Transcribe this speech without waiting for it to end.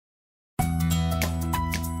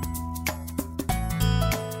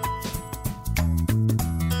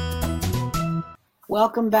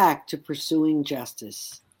Welcome back to Pursuing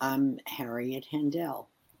Justice. I'm Harriet Hendel.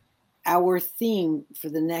 Our theme for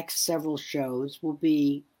the next several shows will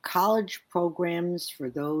be college programs for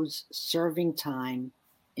those serving time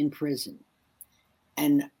in prison.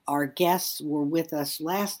 And our guests were with us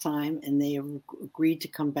last time, and they have agreed to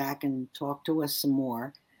come back and talk to us some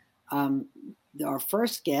more. Our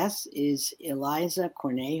first guest is Eliza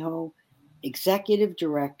Cornejo, Executive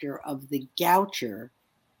Director of the Goucher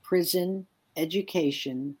Prison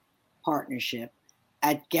Education Partnership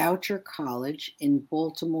at Goucher College in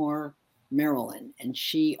Baltimore, Maryland. And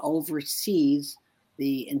she oversees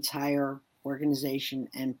the entire organization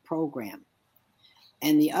and program.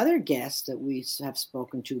 And the other guest that we have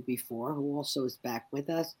spoken to before, who also is back with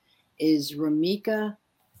us, is Ramieka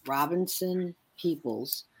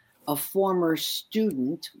Robinson-Peoples, a former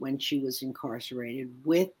student when she was incarcerated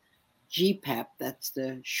with GPEP, that's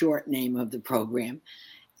the short name of the program.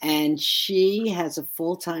 And she has a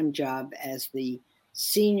full-time job as the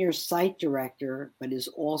senior site director, but is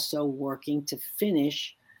also working to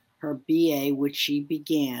finish her BA, which she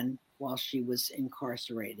began while she was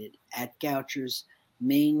incarcerated at Goucher's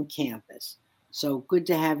main campus. So good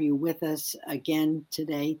to have you with us again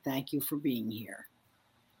today. Thank you for being here.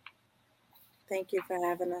 Thank you for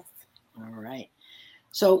having us. All right.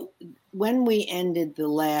 So when we ended the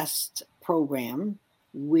last program,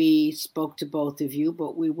 we spoke to both of you,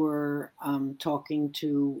 but we were talking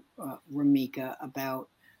to Ramieka about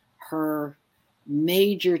her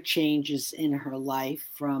major changes in her life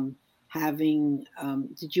from having,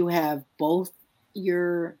 did you have both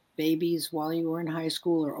your babies while you were in high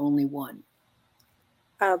school or only one?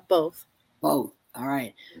 Both. Both. All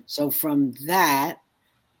right. So from that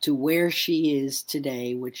to where she is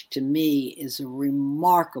today, which to me is a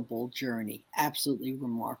remarkable journey, absolutely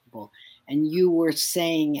remarkable. And you were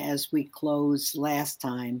saying as we closed last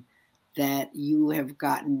time that you have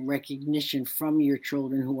gotten recognition from your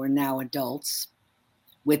children who are now adults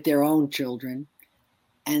with their own children,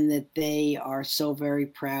 and that they are so very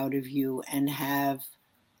proud of you and have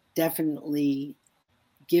definitely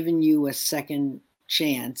given you a second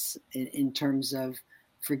chance in terms of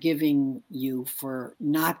forgiving you for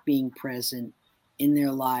not being present in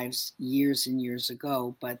their lives years and years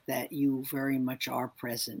ago, but that you very much are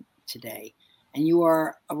present today. And you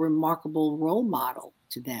are a remarkable role model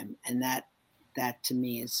to them. And that to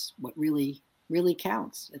me is what really, really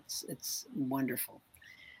counts. It's wonderful.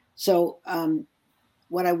 So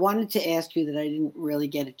what I wanted to ask you that I didn't really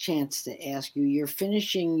get a chance to ask you, you're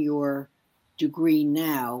finishing your degree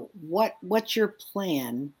now. What's your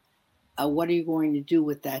plan? What are you going to do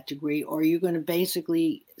with that degree? Or are you going to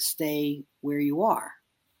basically stay where you are?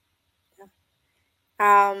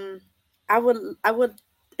 I would,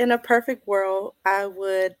 in a perfect world, I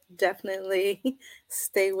would definitely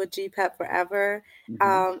stay with GPEP forever.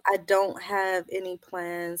 Mm-hmm. I don't have any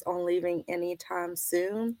plans on leaving anytime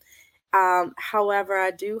soon. However,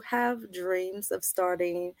 I do have dreams of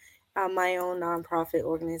starting my own nonprofit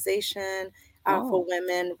organization for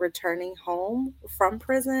women returning home from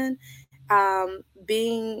prison.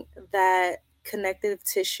 Being that connective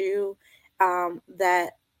tissue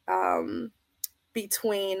that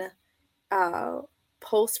between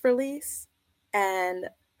post-release and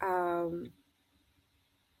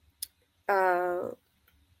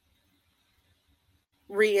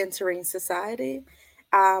re-entering society.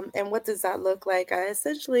 And what does that look like? I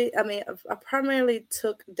primarily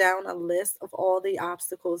took down a list of all the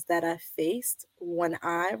obstacles that I faced when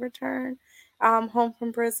I returned home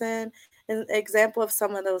from prison. An example of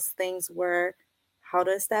some of those things were how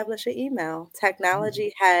to establish an email.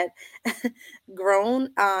 Technology had grown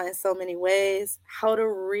in so many ways. How to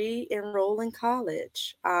re-enroll in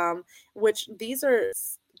college, which these are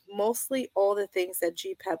mostly all the things that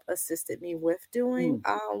GPEP assisted me with doing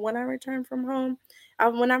when I returned from home.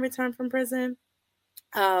 When I returned from prison,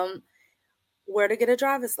 where to get a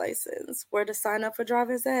driver's license, where to sign up for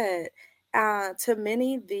driver's ed. To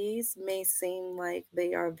many, these may seem like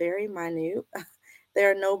they are very minute.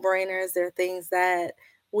 They're no-brainers. They're things that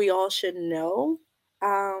we all should know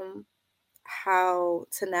how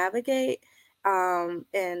to navigate,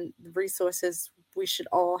 and resources we should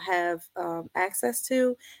all have access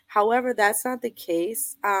to. However, that's not the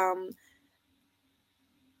case. I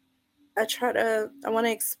want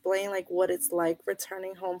to explain like what it's like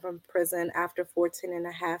returning home from prison after 14 and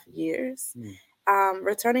a half years.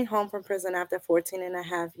 Returning home from prison after 14 and a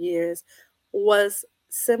half years was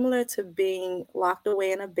similar to being locked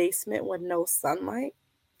away in a basement with no sunlight.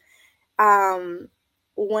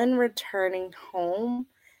 When returning home,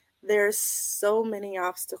 there's so many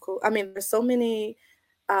obstacles. There's so many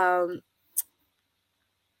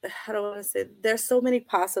how do I want to say, there's so many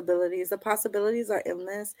possibilities. The possibilities are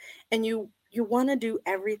endless, and you want to do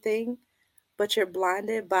everything, but you're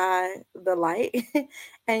blinded by the light,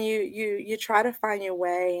 and you try to find your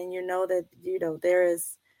way, and you know that there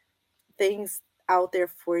is things out there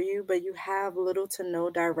for you, but you have little to no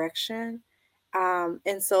direction.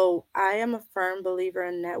 And so I am a firm believer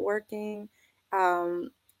in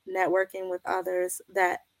um, networking with others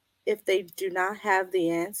that if they do not have the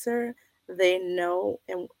answer, they know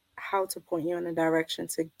and how to point you in a direction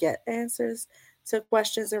to get answers to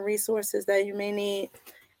questions and resources that you may need.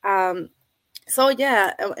 Um, so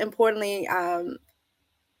yeah, importantly,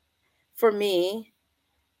 for me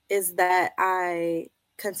is that I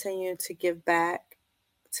continue to give back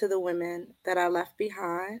to the women that I left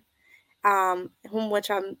behind, whom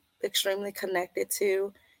which I'm extremely connected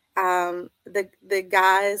to. The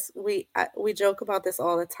guys, we joke about this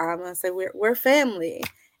all the time. I say we're family,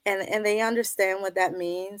 and they understand what that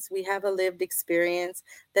means. We have a lived experience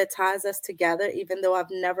that ties us together, even though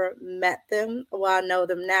I've never met them. Well, I know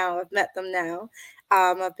them now. I've met them now.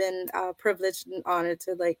 I've been privileged and honored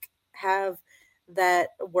to like have that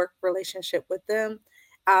work relationship with them.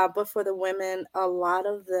 But for the women, a lot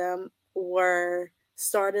of them were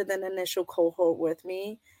started an initial cohort with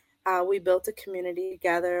me. We built a community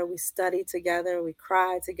together. We studied together. We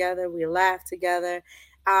cried together. We laughed together.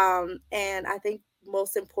 And I think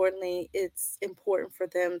most importantly, it's important for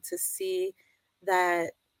them to see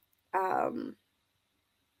that um,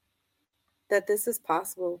 that this is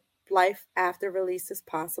possible. Life after release is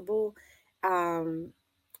possible. Um,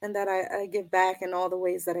 and that I give back in all the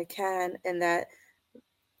ways that I can, and that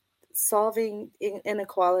solving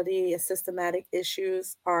inequality and systematic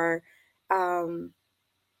issues um,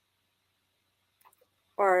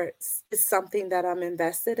 is something that I'm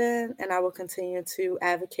invested in, and I will continue to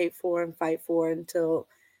advocate for and fight for until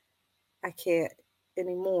I can't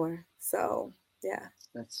anymore. So, yeah.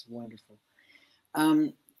 That's wonderful.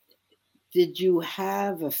 Um, did you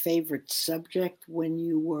have a favorite subject when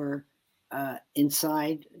you were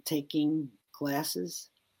inside taking classes?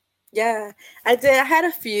 Yeah, I did. I had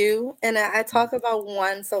a few, and I talk about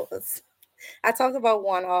one. So I talk about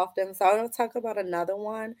one often, so I don't talk about another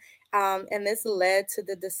one. And this led to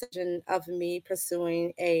the decision of me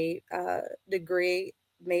pursuing a degree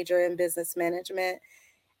major in business management.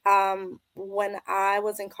 When I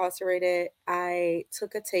was incarcerated, I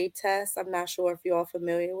took a tape test. I'm not sure if you're all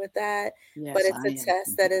familiar with that, but Yes, it's I a am.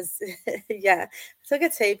 test that is, yeah, I took a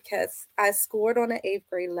tape test. I scored on an eighth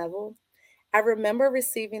grade level. I remember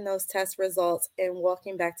receiving those test results and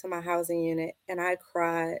walking back to my housing unit, and I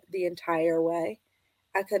cried the entire way.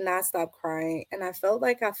 I could not stop crying, and I felt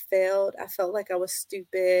like I failed. I felt like I was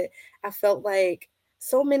stupid. I felt like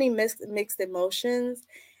so many mixed emotions.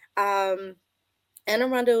 Um, Anne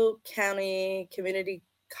Arundel County Community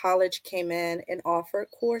College came in and offered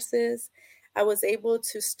courses. I was able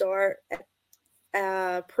to start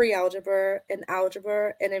pre-algebra and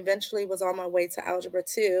algebra, and eventually was on my way to algebra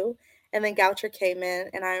 2. And then Goucher came in,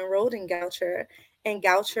 and I enrolled in Goucher. And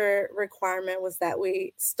Goucher requirement was that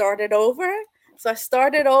we started over. So I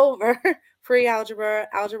started over pre-algebra,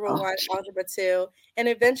 algebra Oh, 1, algebra 2, and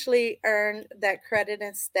eventually earned that credit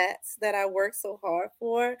and stats that I worked so hard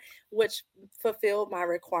for, which fulfilled my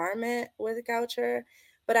requirement with Goucher.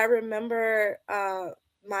 But I remember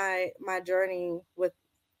my journey with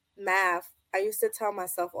math. I used to tell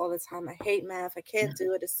myself all the time, I hate math. I can't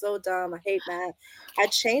do it. It's so dumb. I hate math. I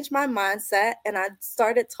changed my mindset, and I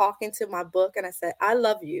started talking to my book, and I said, I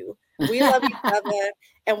love you. We love each other,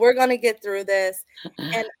 and we're going to get through this.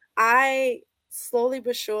 And I slowly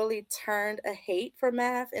but surely turned a hate for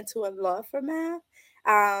math into a love for math.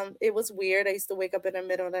 It was weird. I used to wake up in the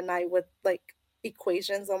middle of the night with like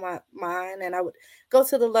equations on my mind, and I would go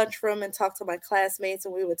to the lunchroom and talk to my classmates,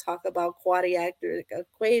 and we would talk about quadratic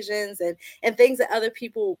equations and things that other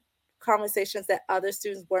people, conversations that other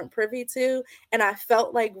students weren't privy to. And I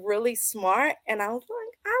felt like really smart, and I was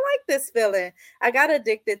like, I like this feeling. I got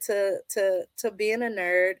addicted to being a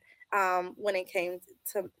nerd when it came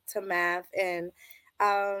to math. And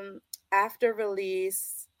um, after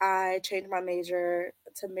release, I changed my major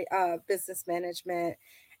to business management,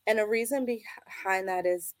 and the reason behind that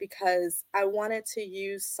is because I wanted to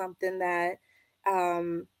use something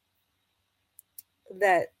um,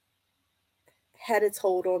 that had its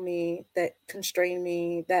hold on me, that constrained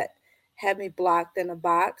me, that had me blocked in a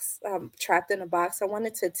box, trapped in a box. I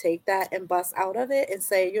wanted to take that and bust out of it and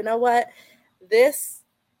say, you know what, this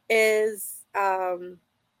is to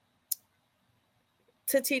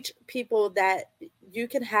teach people that you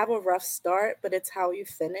can have a rough start, but it's how you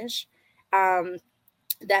finish. Um,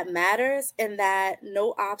 that matters, and that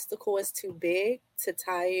no obstacle is too big to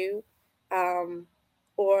tie you,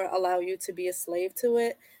 or allow you to be a slave to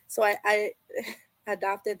it. So I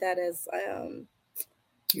adopted that as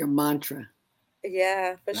your mantra.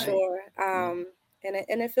 yeah, for Right. sure. Yeah.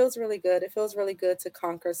 And it feels really good. It feels really good to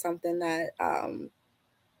conquer something that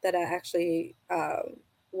that I actually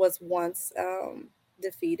was once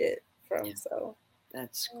defeated from. Yeah. So,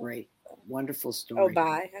 That's great. Wonderful oh, story.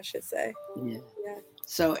 bye, I should say. Yeah. Yeah.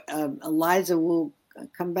 So, Eliza, we'll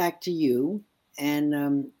come back to you.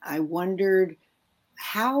 And I wondered,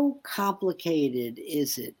 how complicated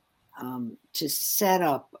is it to set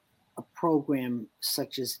up a program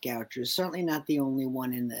such as Goucher? Certainly not the only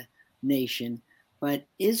one in the nation, but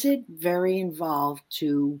is it very involved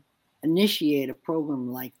to initiate a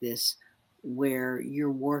program like this where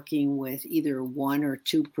you're working with either one or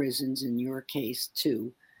two prisons, in your case,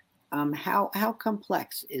 two? How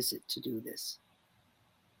complex is it to do this?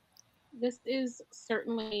 This is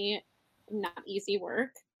certainly not easy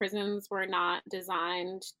work. Prisons were not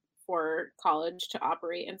designed for college to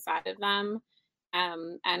operate inside of them.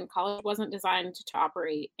 And college wasn't designed to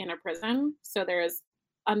operate in a prison. So there's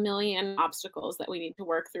a million obstacles that we need to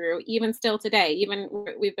work through, even still today. Even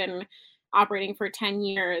we've been operating for 10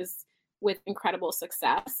 years with incredible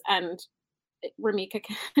success. And Ramieka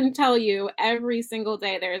can tell you every single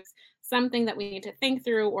day there's something that we need to think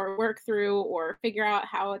through or work through or figure out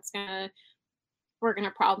how we're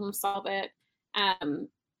gonna problem solve it. Um,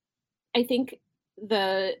 I think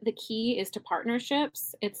the key is to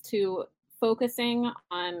partnerships. It's to focusing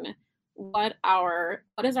on what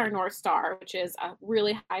is our North Star, which is a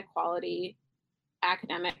really high quality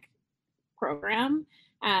academic program.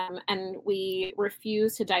 And we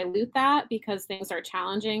refuse to dilute that because things are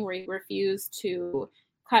challenging. We refuse to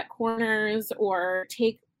cut corners or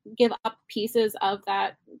give up pieces of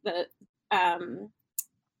the um,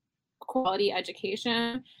 quality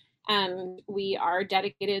education. And we are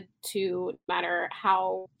dedicated to, no matter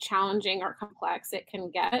how challenging or complex it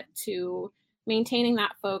can get, to maintaining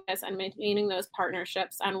that focus and maintaining those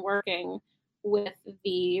partnerships and working with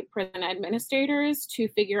the prison administrators to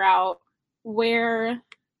figure out where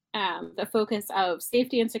the focus of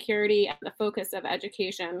safety and security and the focus of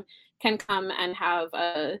education can come and have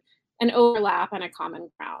an overlap and a common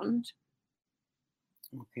ground.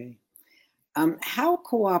 Okay. How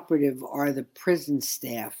cooperative are the prison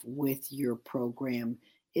staff with your program?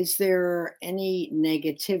 Is there any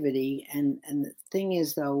negativity? And the thing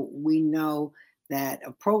is, though, we know that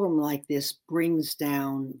a program like this brings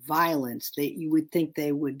down violence. That you would think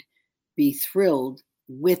they would be thrilled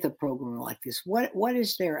with a program like this. What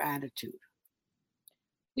is their attitude?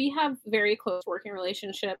 We have very close working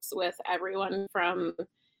relationships with everyone from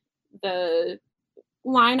the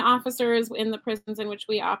line officers in the prisons in which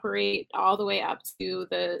we operate all the way up to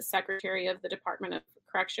the secretary of the Department of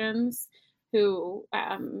Corrections, who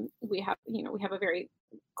we have a very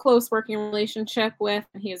close working relationship with.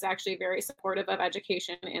 And he is actually very supportive of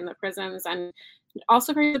education in the prisons and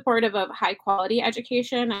also very supportive of high quality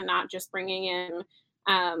education and not just bringing in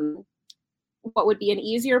what would be an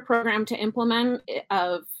easier program to implement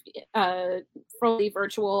of fully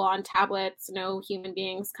virtual on tablets, no human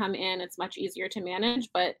beings come in, it's much easier to manage,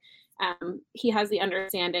 but he has the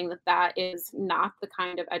understanding that that is not the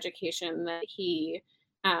kind of education that he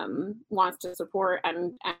wants to support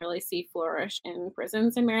and really see flourish in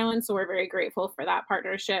prisons in Maryland. So we're very grateful for that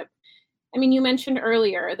partnership. I mean, you mentioned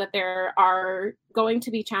earlier that there are going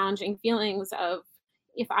to be challenging feelings of,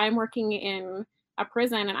 if I'm working in a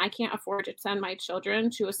prison and I can't afford to send my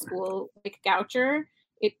children to a school like Goucher,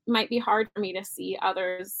 it might be hard for me to see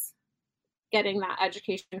others getting that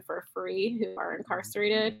education for free who are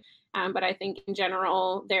incarcerated. But I think in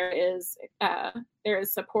general, there is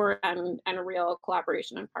support and a real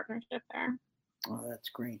collaboration and partnership there. Oh, that's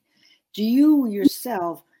great. Do you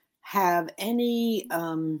yourself have any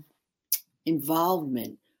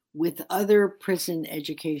involvement with other prison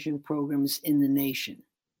education programs in the nation?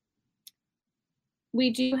 We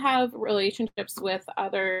do have relationships with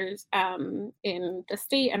others in the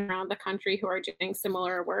state and around the country who are doing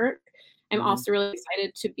similar work. I'm also really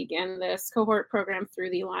excited to begin this cohort program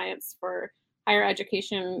through the Alliance for Higher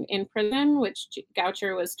Education in Prison, which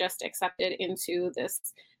Goucher was just accepted into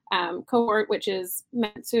this cohort, which is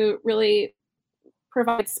meant to really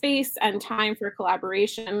provide space and time for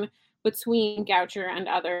collaboration between Goucher and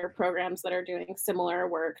other programs that are doing similar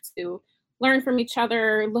work to learn from each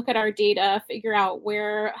other, look at our data, figure out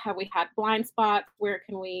where have we had blind spots, where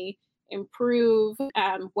can we improve,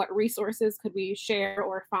 what resources could we share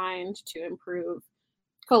or find to improve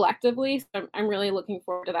collectively. So I'm really looking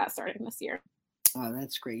forward to that starting this year. Oh,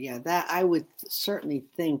 that's great. Yeah, that I would certainly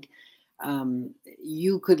think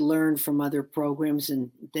you could learn from other programs,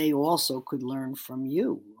 and they also could learn from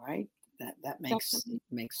you, right? That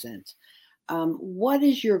makes sense. What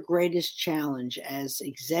is your greatest challenge as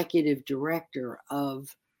executive director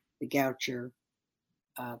of the Goucher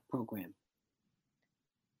program?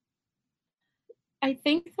 I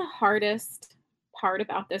think the hardest part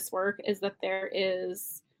about this work is that there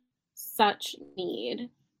is such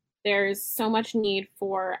need. There's so much need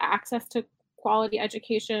for access to quality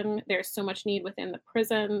education. There's so much need within the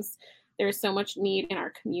prisons. There's so much need in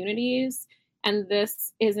our communities. And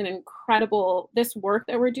this is this work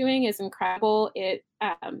that we're doing is incredible. It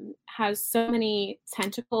has so many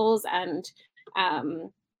tentacles and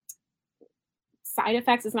side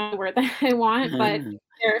effects is not a word that I want, but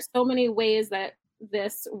there are so many ways that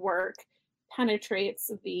this work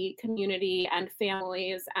penetrates the community and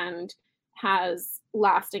families and has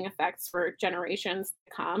lasting effects for generations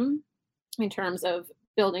to come in terms of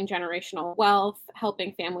building generational wealth,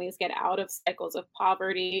 helping families get out of cycles of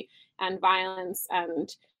poverty and violence,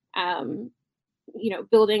 and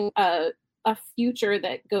building a future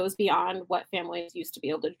that goes beyond what families used to be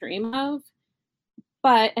able to dream of.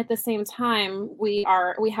 But at the same time, we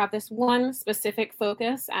have this one specific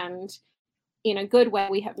focus, and in a good way,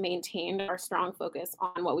 we have maintained our strong focus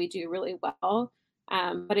on what we do really well.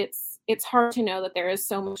 But it's hard to know that there is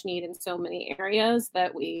so much need in so many areas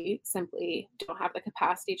that we simply don't have the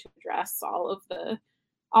capacity to address all of the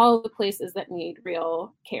places that need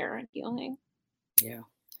real care and healing. Yeah.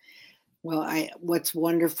 Well, what's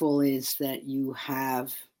wonderful is that you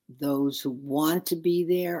have those who want to be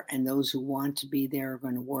there, and those who want to be there are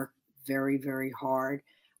going to work very, very hard.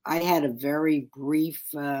 I had a very brief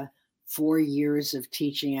 4 years of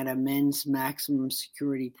teaching at a men's maximum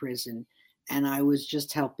security prison, and I was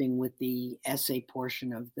just helping with the essay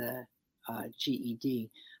portion of the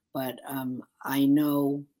GED. But I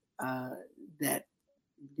know that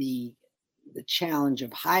the challenge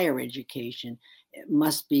of higher education, it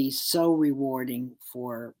must be so rewarding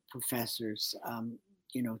for professors,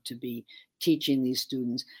 to be teaching these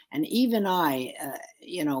students. And even I,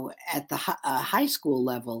 at the high school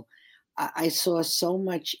level, I saw so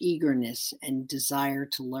much eagerness and desire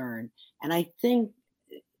to learn. And I think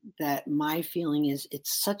that my feeling is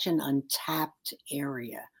it's such an untapped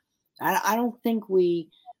area. I don't think we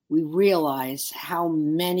realize how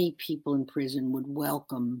many people in prison would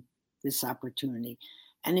welcome this opportunity.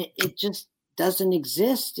 And it just doesn't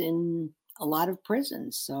exist in a lot of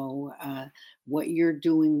prisons. So what you're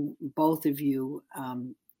doing, both of you,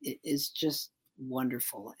 is just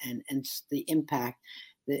wonderful. And the impact,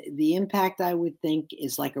 the impact, I would think,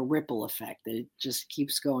 is like a ripple effect, that it just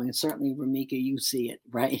keeps going. And certainly, Ramieka, you see it,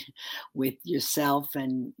 right, with yourself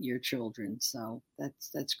and your children. So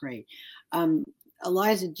that's great.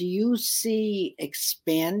 Eliza, do you see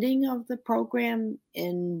expanding of the program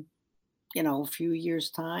in, a few years'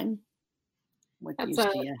 time? What do you see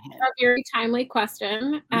ahead? A very timely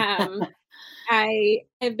question. I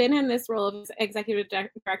have been in this role of executive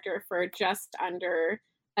director for just under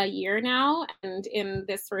a year now, and in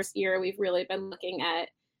this first year, we've really been looking at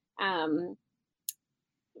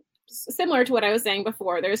similar to what I was saying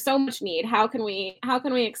before. There's so much need. How can we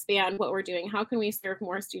expand what we're doing? How can we serve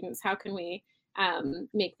more students? How can we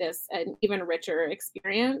make this an even richer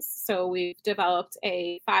experience? So we've developed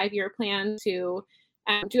a 5-year plan to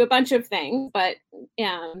do a bunch of things, but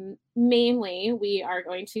mainly we are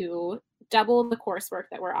going to double the coursework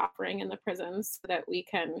that we're offering in the prisons so that we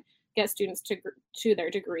can get students to their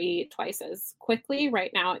degree twice as quickly.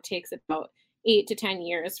 Right now, it takes about 8 to 10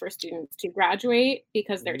 years for students to graduate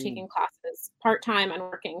because they're taking classes part-time and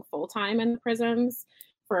working full-time in the prisons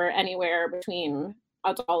for anywhere between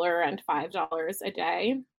 $1 and $5 a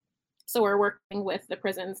day. So we're working with the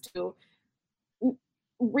prisons to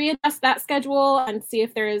readjust that schedule and see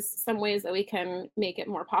if there's some ways that we can make it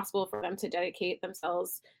more possible for them to dedicate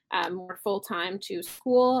themselves more full-time to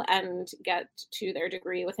school and get to their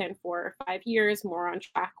degree within 4 or 5 years, more on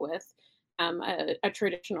track with a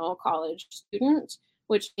traditional college student,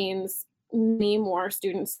 which means many more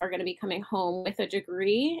students are going to be coming home with a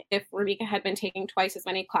degree. If Ramieka had been taking twice as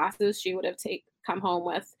many classes, she would have come home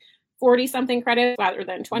with 40-something credits rather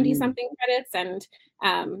than 20-something credits. And,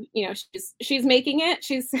 she's making it.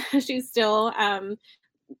 She's still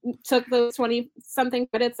took those 20-something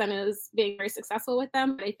credits and is being very successful with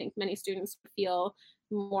them. But I think many students feel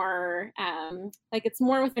more like it's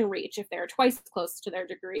more within reach if they're twice as close to their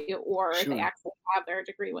degree, or if they actually have their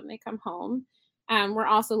degree when they come home. We're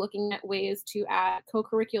also looking at ways to add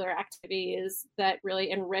co-curricular activities that really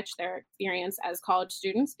enrich their experience as college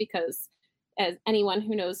students, because as anyone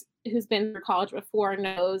who's been through college before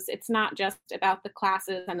knows, it's not just about the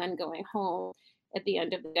classes and then going home at the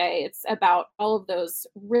end of the day. It's about all of those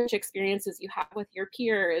rich experiences you have with your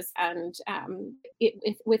peers and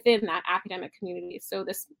within that academic community. So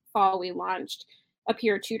this fall, we launched a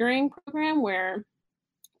peer tutoring program where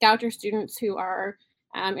Goucher students who are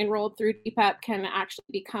enrolled through GPEP can actually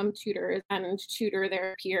become tutors and tutor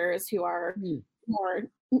their peers who are more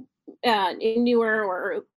in newer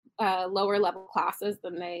or lower level classes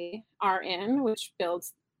than they are in, which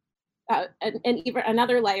builds an even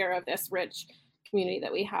another layer of this rich community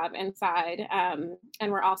that we have inside.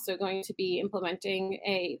 And we're also going to be implementing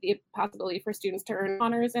the possibility for students to earn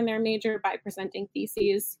honors in their major by presenting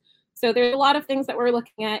theses. So there's a lot of things that we're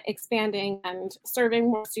looking at expanding and serving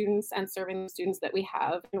more students and serving the students that we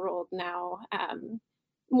have enrolled now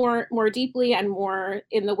more deeply and more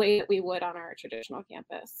in the way that we would on our traditional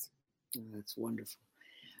campus. That's wonderful.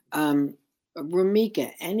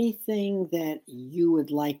 Ramieka, anything that you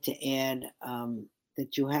would like to add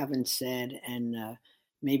that you haven't said, and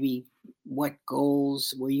maybe what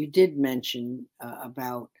goals, well, you did mention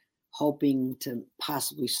about hoping to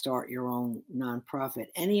possibly start your own nonprofit.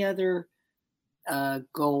 Any other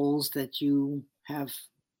goals that you have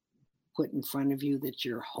put in front of you that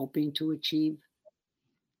you're hoping to achieve?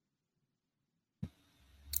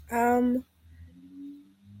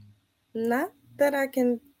 Not that I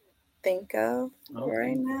can think of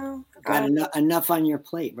right now. Got enough on your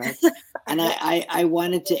plate, right? And I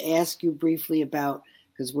wanted to ask you briefly about,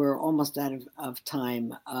 because we're almost out of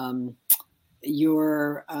time,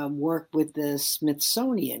 your work with the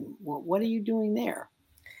Smithsonian. What are you doing there?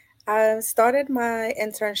 I started my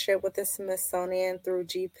internship with the Smithsonian through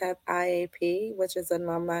GPEP IAP, which is an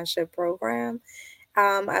alumniship program.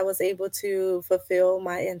 I was able to fulfill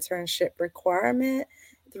my internship requirement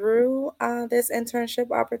through this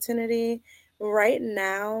internship opportunity. Right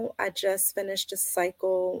now, I just finished a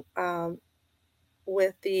cycle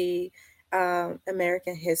with the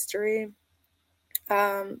American History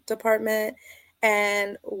department.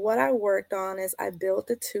 And what I worked on is I built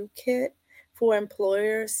a toolkit for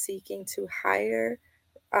employers seeking to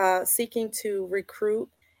recruit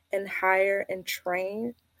and hire and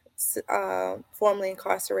train formerly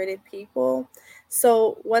incarcerated people.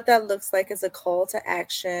 So what that looks like is a call to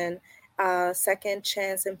action. Second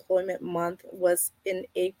Chance Employment Month was in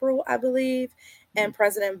April, I believe, and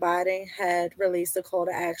President Biden had released a call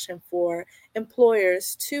to action for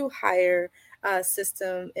employers to hire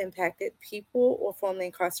system-impacted people or formerly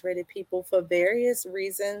incarcerated people for various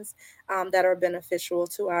reasons that are beneficial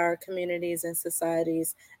to our communities and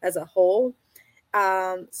societies as a whole.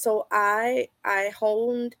 So I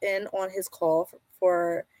honed in on his call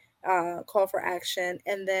for action,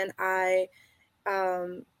 and then I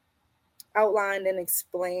outlined and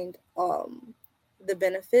explained the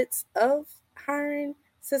benefits of hiring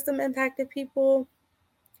system impacted people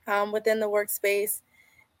within the workspace.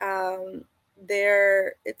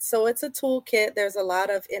 It's a toolkit. There's a lot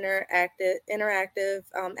of interactive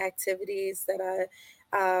activities that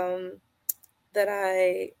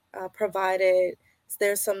I provided.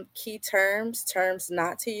 There's some key terms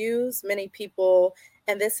not to use. Many people,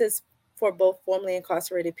 and this is for both formerly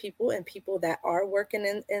incarcerated people and people that are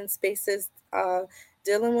working in spaces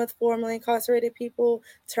dealing with formerly incarcerated people,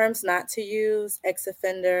 terms not to use: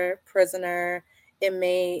 ex-offender, prisoner,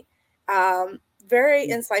 inmate. Very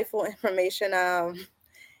insightful information.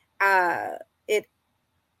 It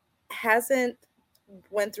hasn't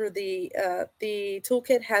went through the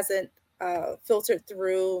toolkit hasn't filtered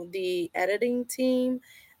through the editing team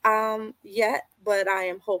yet, but I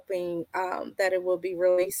am hoping that it will be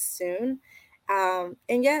released soon. And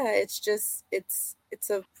yeah, it's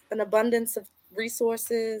an abundance of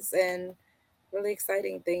resources and really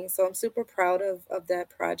exciting things. So I'm super proud of that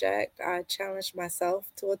project. I challenged myself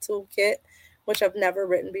to a toolkit, which I've never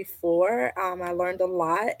written before. I learned a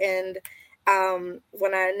lot, and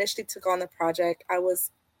when I initially took on the project, I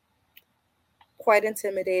was quite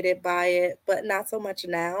intimidated by it, but not so much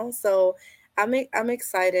now. So I'm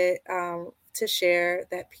excited to share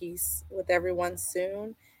that piece with everyone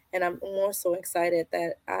soon, and I'm more so excited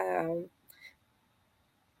that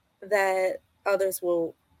that others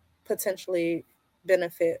will potentially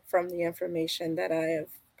benefit from the information that I have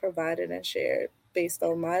provided and shared based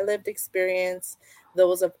on my lived experience,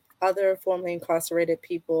 those of other formerly incarcerated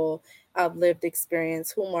people of lived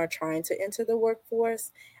experience whom are trying to enter the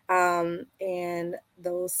workforce, and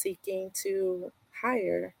those seeking to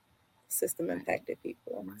hire system impacted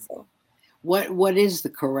people. So what is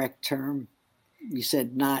the correct term? You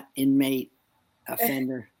said not inmate,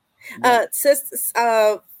 offender.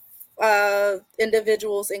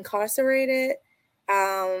 individuals incarcerated,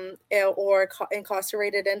 or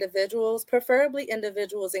incarcerated individuals, preferably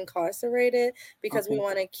individuals incarcerated, because we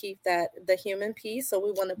want to keep the human piece. So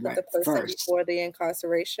we want to put the person first before the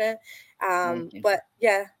incarceration. But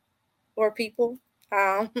yeah, or people,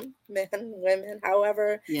 men, women,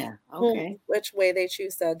 however, which way they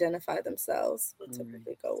choose to identify themselves, we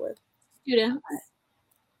typically go with.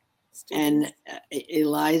 Students. And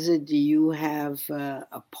Eliza, do you have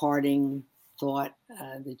a parting thought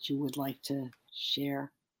that you would like to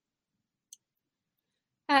share?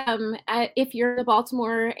 If you're in the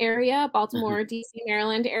Baltimore area, Baltimore, DC,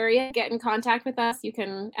 Maryland area, get in contact with us. You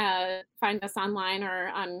can find us online or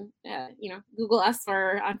on, Google us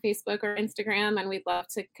or on Facebook or Instagram, and we'd love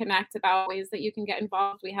to connect about ways that you can get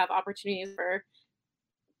involved. We have opportunities for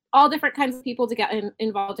all different kinds of people to get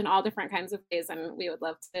involved in all different kinds of ways, and we would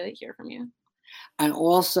love to hear from you. And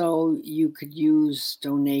also, you could use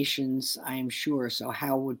donations, I am sure. So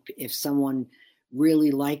if someone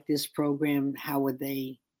really liked this program, how would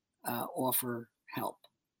they offer help?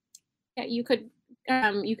 Yeah, you can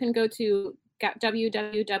go to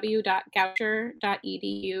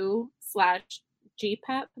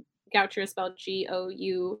www.goucher.edu/GPEP. Goucher is spelled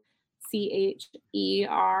Goucher.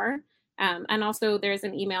 And also there's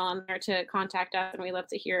an email on there to contact us, and we love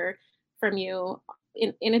to hear from you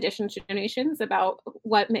in addition to donations about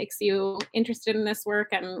what makes you interested in this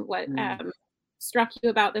work and what struck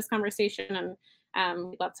you about this conversation. And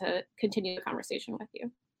we'd love to continue the conversation with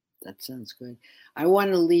you. That sounds good. I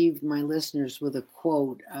want to leave my listeners with a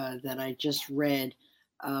quote that I just read,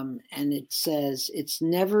 and it says, "It's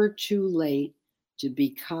never too late to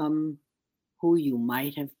become who you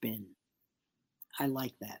might have been." I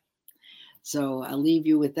like that. So I'll leave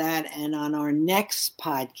you with that. And on our next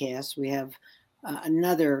podcast, we have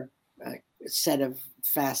another set of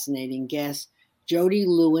fascinating guests. Jody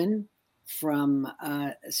Lewin from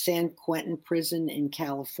San Quentin Prison in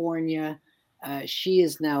California. She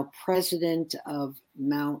is now president of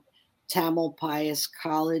Mount Tamalpais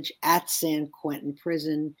College at San Quentin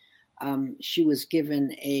Prison. She was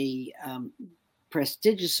given a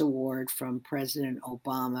prestigious award from President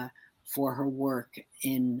Obama for her work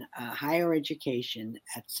in higher education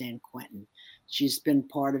at San Quentin. She's been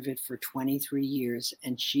part of it for 23 years,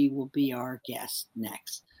 and she will be our guest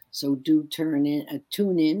next. So do tune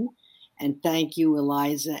in. And thank you,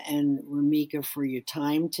 Eliza and Ramieka, for your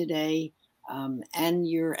time today and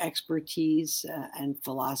your expertise and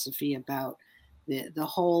philosophy about the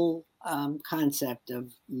whole concept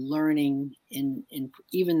of learning in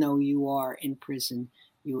even though you are in prison.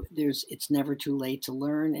 It's never too late to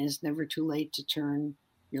learn, and it's never too late to turn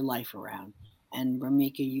your life around. And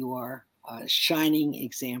Ramieka, you are a shining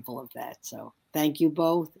example of that. So thank you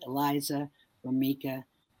both, Eliza, Ramieka,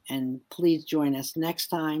 and please join us next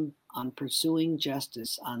time on Pursuing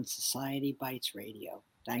Justice on Society Bites Radio.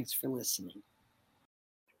 Thanks for listening.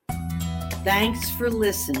 Thanks for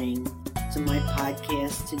listening to my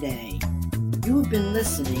podcast today. You have been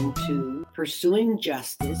listening to Pursuing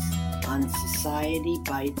Justice on Society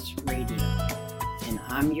Bites Radio, and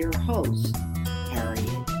I'm your host,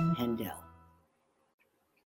 Harriet